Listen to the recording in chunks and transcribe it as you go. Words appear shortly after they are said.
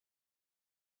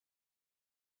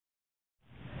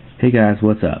Hey guys,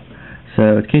 what's up?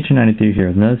 So it's K293 here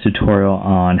with another tutorial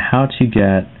on how to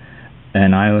get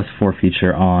an iOS 4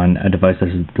 feature on a device that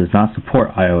does not support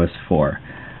iOS 4.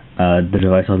 The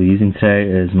device I'll be using today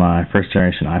is my first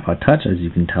generation iPod Touch, as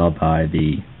you can tell by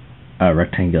the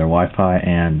rectangular Wi-Fi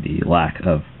and the lack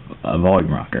of a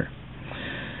volume rocker.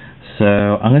 So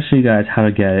I'm going to show you guys how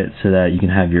to get it so that you can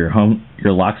have your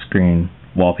lock screen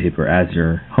wallpaper as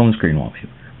your home screen wallpaper.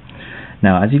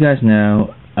 Now, as you guys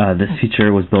know, this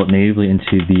feature was built natively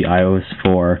into the iOS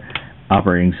 4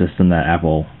 operating system that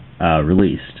Apple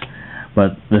released.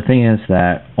 But the thing is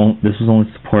that this was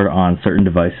only supported on certain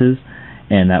devices,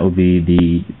 and that would be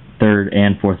the third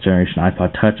and fourth generation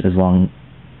iPod Touch, as long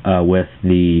with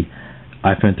the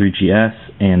iPhone 3GS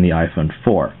and the iPhone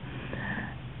 4.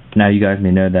 Now, you guys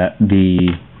may know that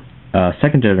the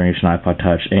second generation iPod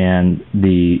Touch and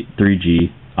the 3G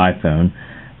iPhone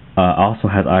also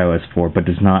has iOS 4, but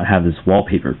does not have this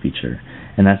wallpaper feature,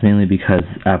 and that's mainly because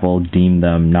Apple deemed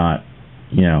them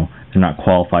they're not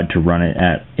qualified to run it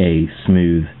at a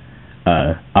smooth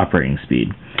operating speed.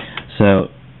 So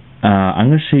I'm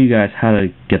going to show you guys how to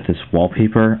get this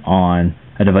wallpaper on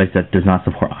a device that does not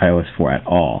support iOS 4 at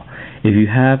all. If you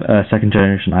have a second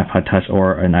generation iPod Touch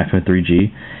or an iPhone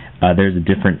 3G, there's a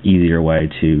different, easier way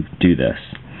to do this.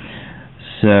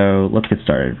 So let's get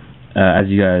started. As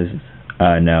you guys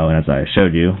know, and as I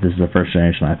showed you, this is the first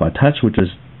generation iPod Touch, which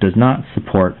does not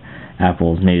support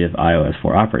Apple's native iOS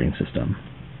 4 operating system.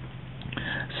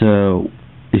 So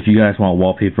if you guys want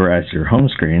wallpaper as your home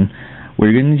screen, what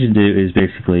you're going to need to do is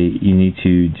basically you need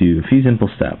to do a few simple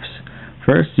steps.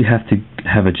 First, you have to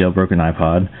have a jailbroken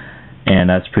iPod, and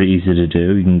that's pretty easy to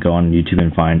do. You can go on YouTube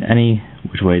and find any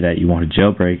which way that you want to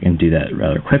jailbreak and do that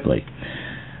rather quickly.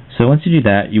 So once you do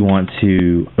that, you want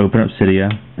to open up Cydia,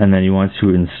 and then you want to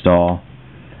install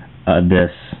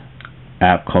this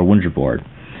app called Winterboard.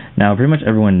 Now, pretty much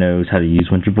everyone knows how to use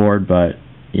Winterboard, but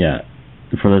yeah,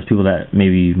 for those people that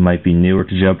maybe might be newer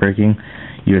to jailbreaking,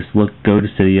 you just go to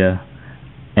Cydia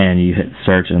and you hit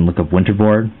search and look up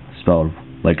Winterboard, spelled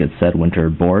like it said,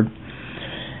 Winterboard.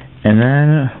 And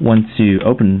then once you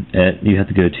open it, you have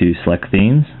to go to Select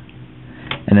Themes,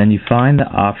 and then you find the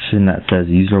option that says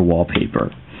User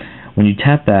Wallpaper. When you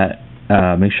tap that,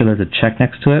 make sure there's a check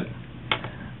next to it.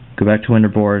 Go back to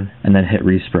Winterboard and then hit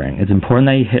Respring. It's important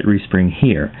that you hit Respring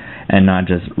here and not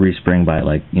just Respring by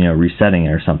resetting it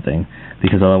or something,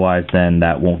 because otherwise then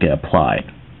that won't get applied.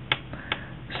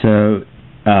 So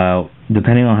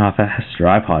depending on how fast your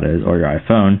iPod is or your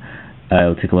iPhone,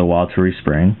 it'll take a little while to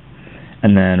respring.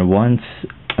 And then once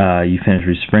you finish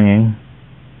respringing,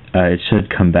 it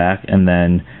should come back, and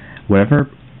then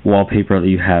whatever wallpaper that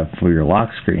you have for your lock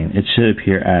screen, it should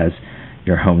appear as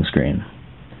your home screen.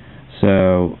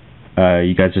 So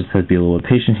you guys just have to be a little bit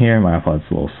patient here. My iPod's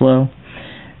a little slow.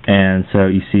 And so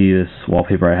you see this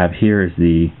wallpaper I have here is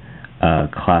the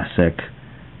classic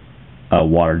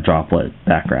water droplet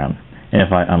background. And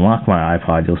if I unlock my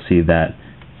iPod, you'll see that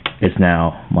it's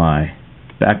now my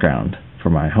background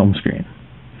for my home screen.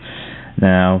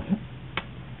 Now,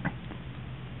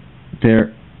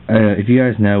 if you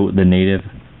guys know the native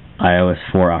iOS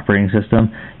 4 operating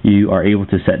system, you are able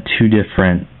to set two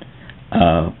different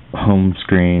home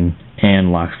screen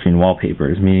and lock screen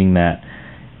wallpapers, meaning that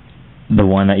the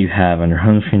one that you have on your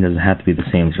home screen doesn't have to be the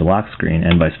same as your lock screen,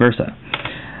 and vice versa.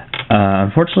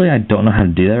 Unfortunately, I don't know how to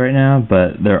do that right now,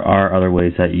 but there are other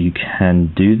ways that you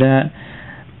can do that,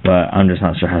 but I'm just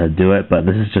not sure how to do it. But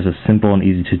this is just a simple and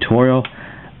easy tutorial.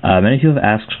 Many people have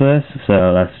asked for this,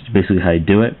 so that's basically how you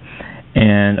do it.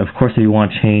 And of course, if you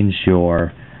want to change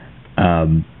your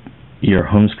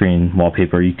home screen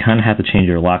wallpaper, you kind of have to change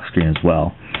your lock screen as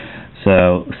well.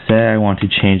 So say I want to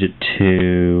change it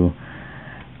to,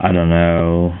 I don't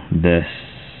know, this.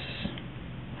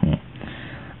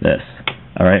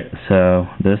 Alright, so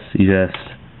this, you just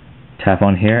tap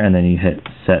on here and then you hit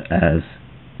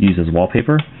use as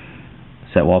wallpaper,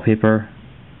 set wallpaper,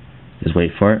 just wait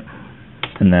for it,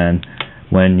 and then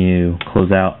when you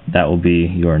close out, that will be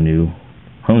your new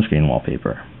home screen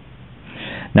wallpaper.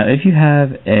 Now, if you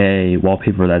have a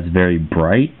wallpaper that's very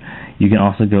bright, you can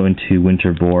also go into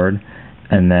Winterboard,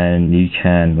 and then you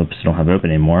can, oops, I don't have it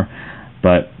open anymore,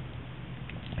 but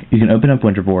you can open up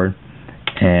Winterboard,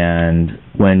 and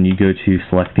when you go to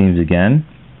Select Themes again,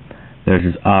 there's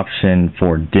this option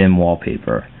for Dim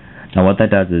Wallpaper. Now, what that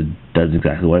does is does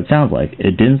exactly what it sounds like.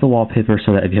 It dims the wallpaper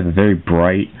so that if you have a very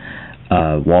bright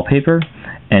wallpaper,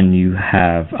 and you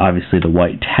have obviously the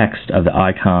white text of the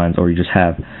icons, or you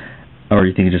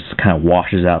think it just kind of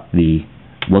washes out the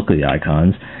look of the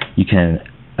icons, you can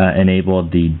enable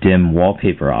the dim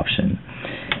wallpaper option.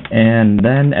 And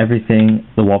then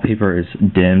the wallpaper is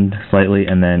dimmed slightly,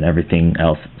 and then everything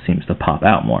else seems to pop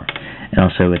out more. And I'll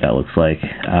show you what that looks like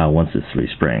once this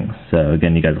resprings. So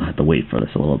again, you guys will have to wait for this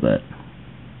a little bit.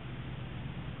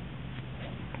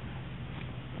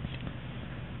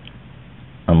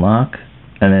 Unlock,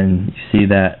 and then you see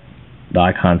that the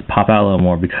icons pop out a little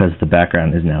more because the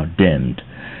background is now dimmed.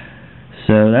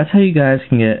 So that's how you guys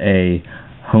can get a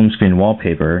home screen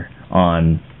wallpaper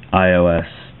on iOS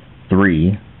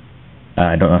 3.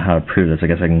 I don't know how to prove this. I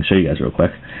guess I can show you guys real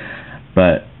quick.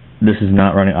 But this is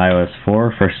not running iOS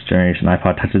 4. First generation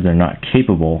iPod Touches are not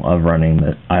capable of running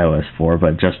the iOS 4,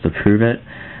 but just to prove it,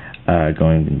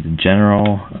 going into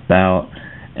General, About,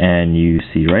 and you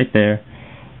see right there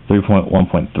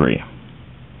 3.1.3.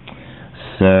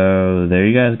 So there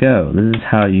you guys go. This is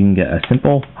how you can get a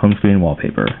simple home screen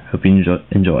wallpaper. Hope you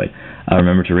enjoyed.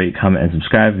 Remember to rate, comment, and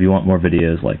subscribe if you want more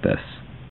videos like this.